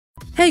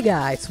Hey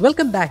guys,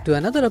 welcome back to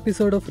another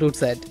episode of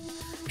Rootset.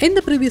 In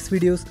the previous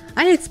videos,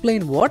 I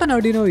explained what an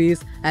Arduino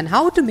is and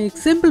how to make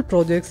simple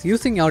projects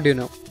using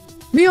Arduino.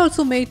 We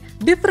also made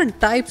different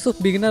types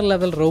of beginner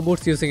level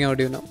robots using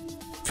Arduino.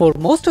 For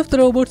most of the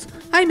robots,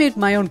 I made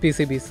my own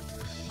PCBs.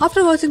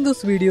 After watching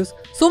those videos,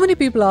 so many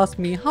people asked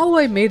me how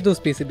I made those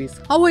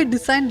PCBs, how I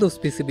designed those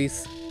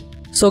PCBs.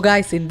 So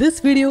guys, in this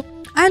video,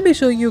 I'll be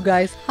showing you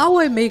guys how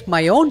I make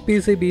my own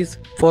PCBs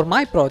for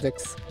my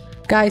projects.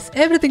 Guys,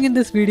 everything in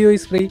this video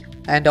is free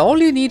and all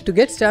you need to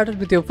get started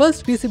with your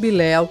first PCB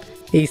layout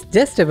is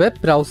just a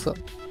web browser.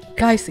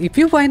 Guys, if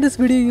you find this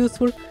video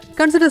useful,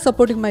 consider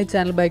supporting my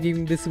channel by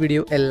giving this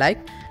video a like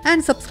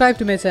and subscribe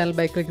to my channel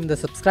by clicking the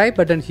subscribe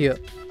button here.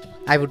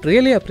 I would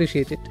really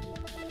appreciate it.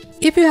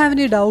 If you have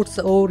any doubts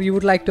or you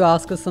would like to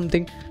ask us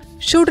something,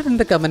 shoot it in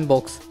the comment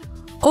box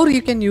or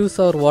you can use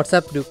our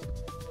WhatsApp group.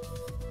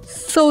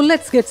 So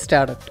let's get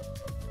started.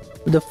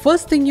 The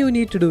first thing you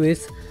need to do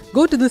is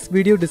go to this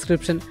video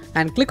description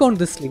and click on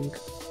this link.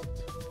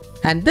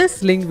 And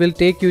this link will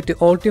take you to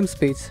Altium's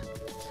page.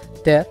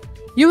 There,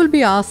 you will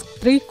be asked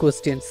 3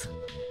 questions.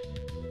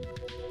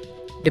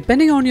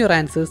 Depending on your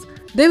answers,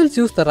 they will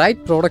choose the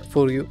right product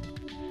for you.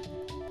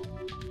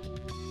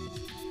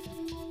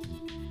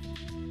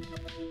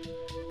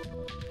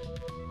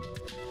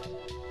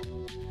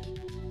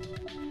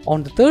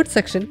 On the third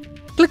section,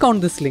 click on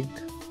this link.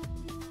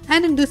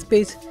 And in this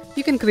page,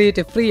 you can create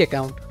a free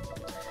account.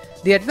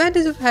 The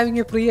advantage of having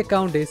a free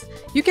account is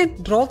you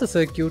can draw the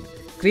circuit,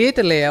 create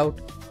a layout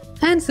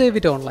and save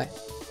it online.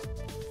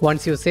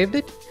 Once you saved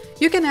it,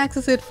 you can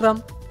access it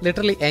from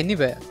literally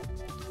anywhere.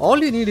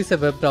 All you need is a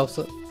web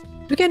browser.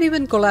 You can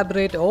even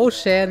collaborate or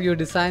share your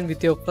design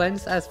with your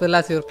friends as well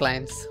as your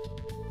clients.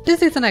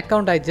 This is an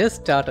account I just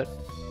started.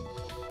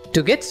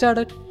 To get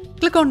started,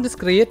 click on this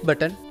create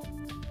button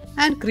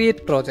and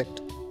create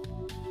project.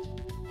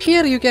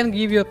 Here you can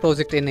give your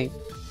project a name.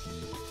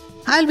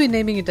 I'll be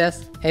naming it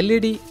as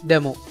LED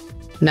Demo.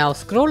 Now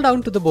scroll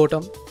down to the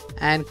bottom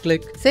and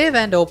click Save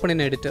and Open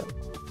in Editor.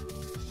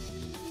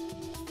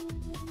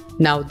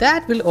 Now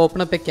that will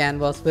open up a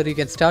canvas where you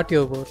can start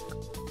your work.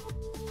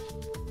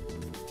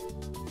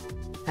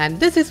 And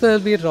this is where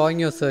we're drawing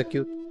your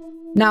circuit.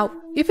 Now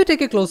if you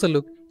take a closer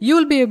look, you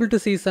will be able to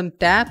see some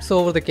tabs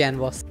over the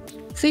canvas.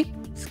 See,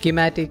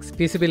 schematics,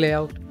 PCB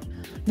layout.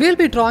 We'll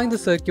be drawing the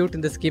circuit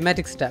in the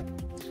schematics tab.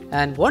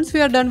 And once we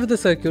are done with the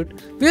circuit,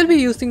 we will be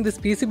using this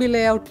PCB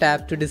layout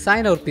tab to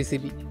design our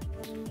PCB.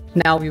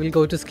 Now we will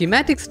go to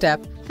schematics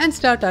tab and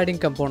start adding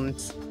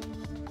components.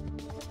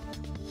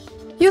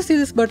 You see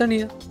this button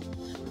here?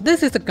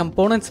 This is the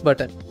components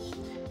button.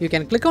 You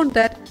can click on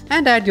that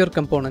and add your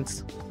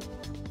components.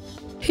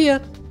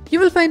 Here, you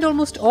will find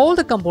almost all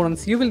the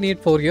components you will need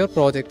for your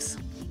projects.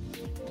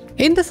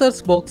 In the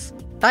search box,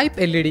 type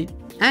LED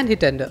and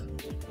hit enter.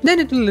 Then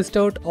it will list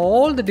out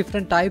all the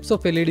different types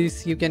of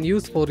LEDs you can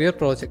use for your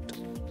project.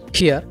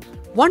 Here,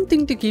 one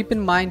thing to keep in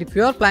mind if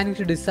you are planning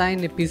to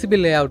design a PCB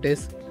layout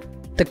is,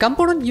 the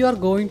component you are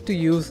going to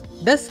use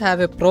does have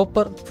a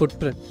proper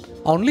footprint.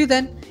 Only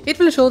then, it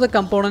will show the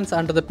components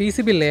under the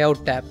PCB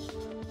layout tab.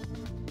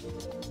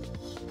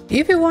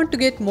 If you want to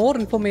get more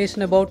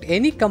information about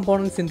any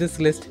components in this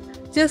list,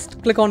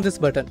 just click on this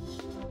button.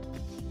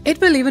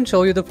 It will even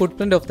show you the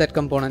footprint of that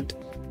component.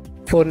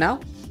 For now,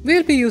 we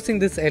will be using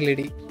this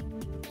LED.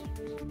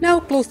 Now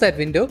close that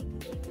window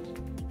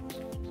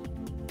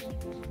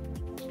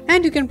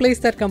and you can place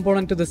that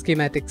component to the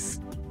schematics.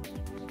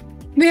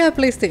 We have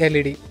placed the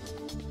LED.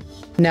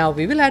 Now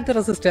we will add the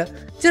resistor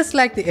just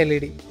like the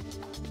LED.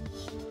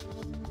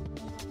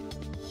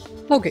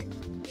 Okay,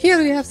 here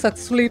we have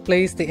successfully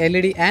placed the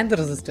LED and the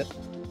resistor.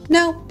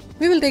 Now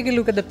we will take a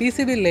look at the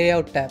PCB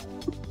layout tab.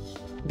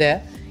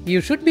 There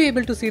you should be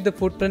able to see the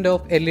footprint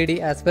of LED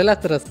as well as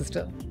the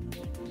resistor.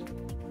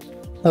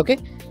 Okay.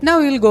 Now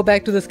we will go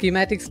back to the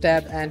schematics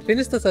tab and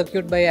finish the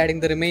circuit by adding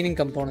the remaining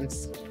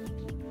components.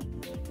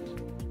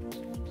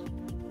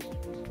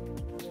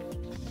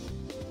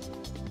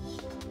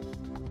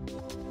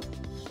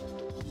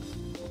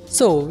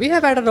 So we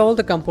have added all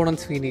the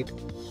components we need.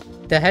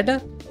 The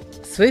header,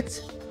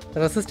 switch,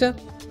 resistor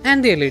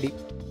and the LED.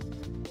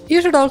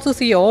 You should also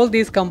see all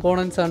these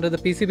components under the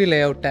PCB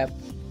layout tab.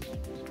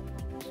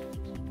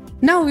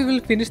 Now we will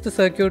finish the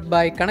circuit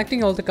by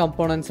connecting all the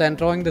components and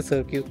drawing the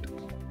circuit.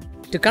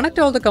 To connect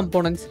all the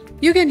components,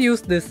 you can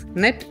use this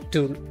net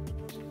tool.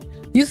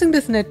 Using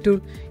this net tool,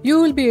 you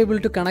will be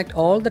able to connect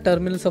all the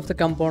terminals of the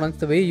components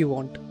the way you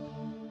want.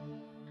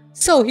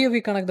 So here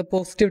we connect the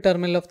positive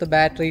terminal of the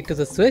battery to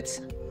the switch,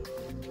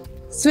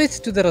 switch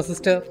to the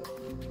resistor,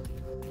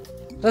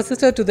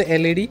 resistor to the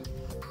LED,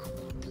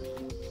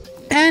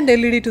 and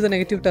LED to the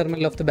negative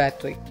terminal of the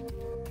battery.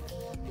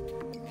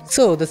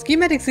 So the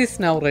schematics is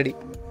now ready.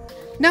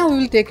 Now we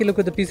will take a look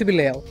at the PCB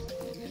layout.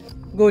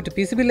 Go to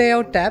PCB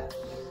layout tab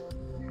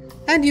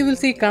and you will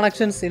see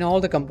connections in all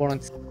the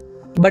components.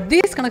 But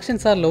these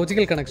connections are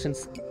logical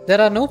connections. There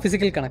are no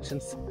physical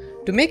connections.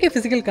 To make a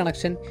physical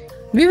connection,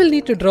 we will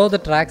need to draw the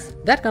tracks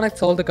that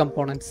connects all the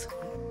components.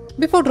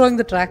 Before drawing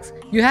the tracks,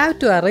 you have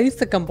to arrange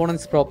the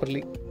components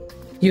properly.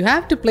 You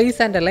have to place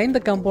and align the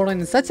component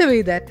in such a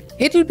way that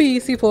it will be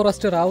easy for us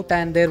to route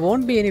and there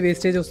won't be any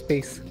wastage of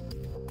space.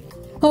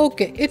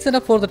 Okay, it's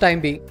enough for the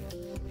time being.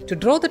 To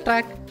draw the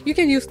track, you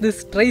can use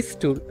this trace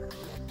tool.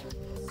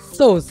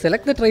 So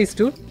select the trace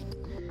tool,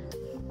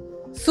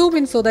 zoom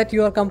in so that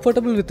you are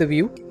comfortable with the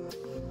view,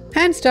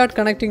 and start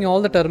connecting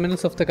all the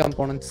terminals of the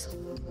components.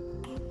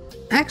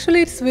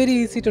 Actually, it's very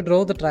easy to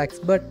draw the tracks,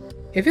 but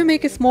if you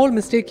make a small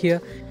mistake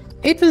here,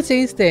 it will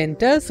change the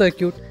entire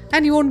circuit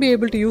and you won't be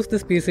able to use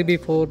this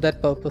PCB for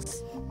that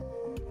purpose.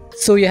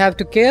 So you have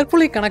to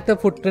carefully connect the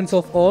footprints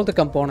of all the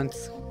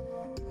components.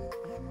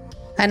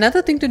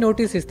 Another thing to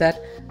notice is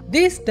that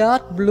these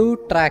dark blue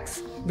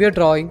tracks we are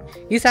drawing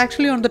is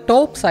actually on the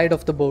top side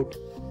of the board.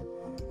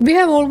 We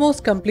have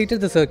almost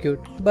completed the circuit,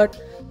 but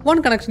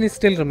one connection is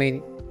still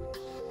remaining.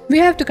 We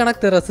have to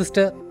connect the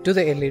resistor to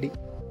the LED.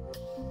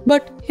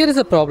 But here is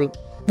a problem.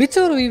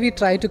 Whichever way we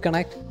try to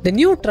connect, the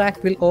new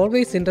track will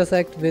always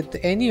intersect with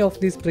any of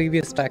these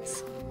previous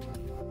tracks.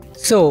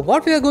 So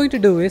what we are going to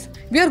do is,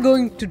 we are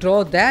going to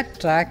draw that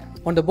track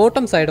on the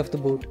bottom side of the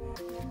board.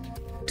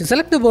 To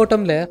select the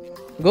bottom layer,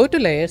 go to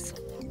Layers,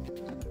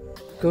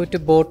 go to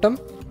Bottom,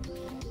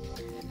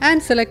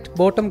 and select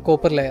Bottom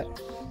Copper layer.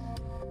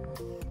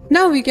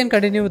 Now we can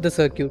continue with the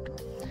circuit.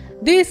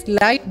 These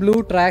light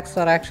blue tracks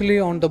are actually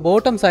on the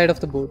bottom side of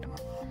the board.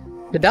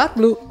 The dark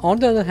blue, on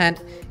the other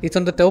hand, is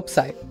on the top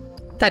side.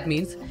 That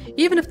means,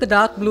 even if the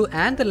dark blue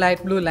and the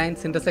light blue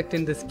lines intersect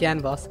in this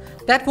canvas,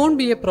 that won't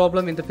be a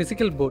problem in the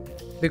physical board,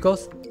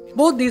 because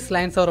both these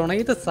lines are on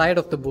either side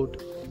of the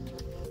board.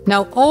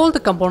 Now all the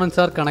components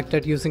are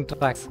connected using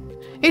tracks.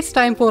 It's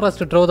time for us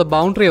to draw the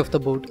boundary of the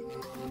board.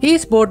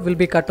 Each board will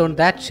be cut on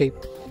that shape.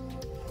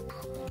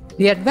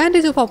 The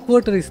advantage of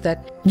Upverter is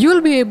that you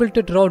will be able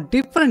to draw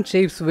different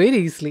shapes very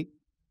easily.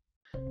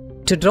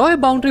 To draw a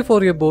boundary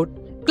for your board,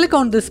 click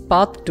on this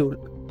Path tool.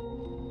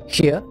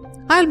 Here,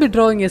 I'll be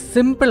drawing a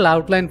simple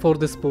outline for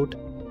this board.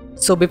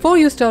 So before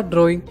you start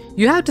drawing,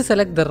 you have to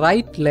select the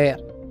right layer.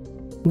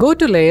 Go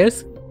to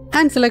Layers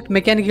and select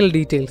Mechanical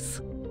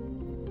Details.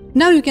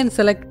 Now you can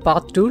select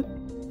Path tool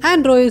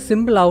and draw a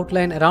simple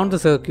outline around the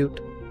circuit.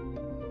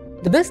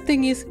 The best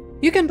thing is,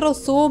 you can draw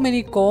so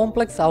many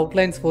complex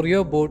outlines for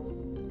your board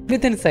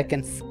within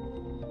seconds.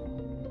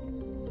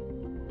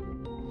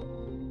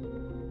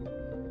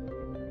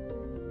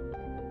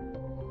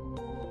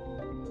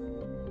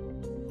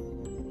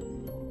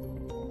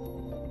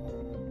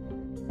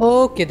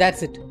 Okay,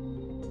 that's it.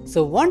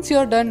 So once you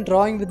are done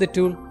drawing with the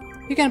tool,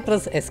 you can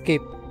press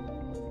Escape.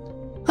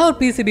 Our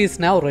PCB is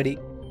now ready.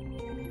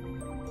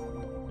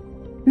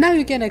 Now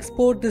you can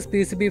export this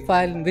PCB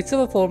file in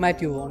whichever format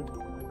you want.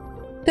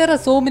 There are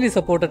so many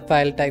supported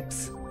file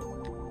types.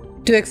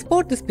 To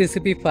export this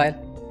PCB file,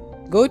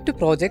 go to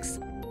Projects,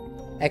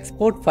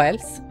 Export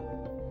Files,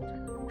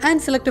 and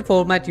select a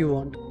format you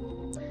want.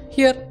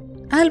 Here,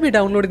 I'll be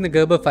downloading the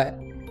Gerber file.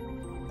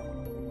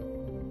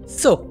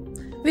 So,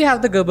 we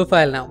have the Gerber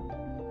file now.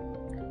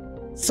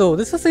 So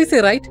this is easy,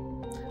 right?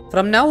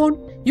 From now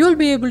on, you will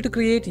be able to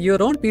create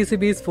your own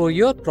PCBs for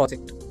your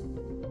project.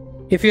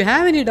 If you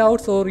have any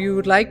doubts or you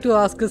would like to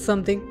ask us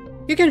something,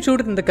 you can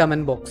shoot it in the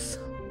comment box.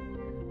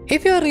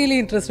 If you are really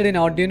interested in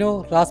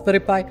Arduino, Raspberry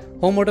Pi,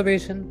 home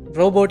automation,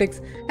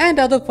 robotics, and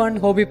other fun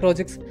hobby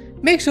projects,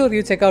 make sure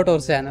you check out our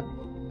channel.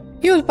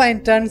 You will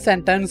find tons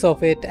and tons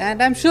of it,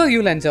 and I'm sure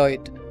you'll enjoy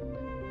it.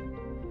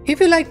 If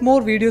you like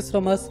more videos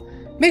from us,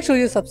 make sure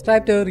you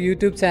subscribe to our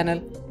YouTube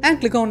channel and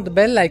click on the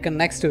bell icon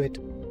next to it.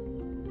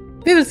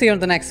 We will see you on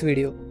the next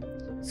video.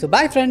 So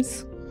bye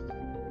friends.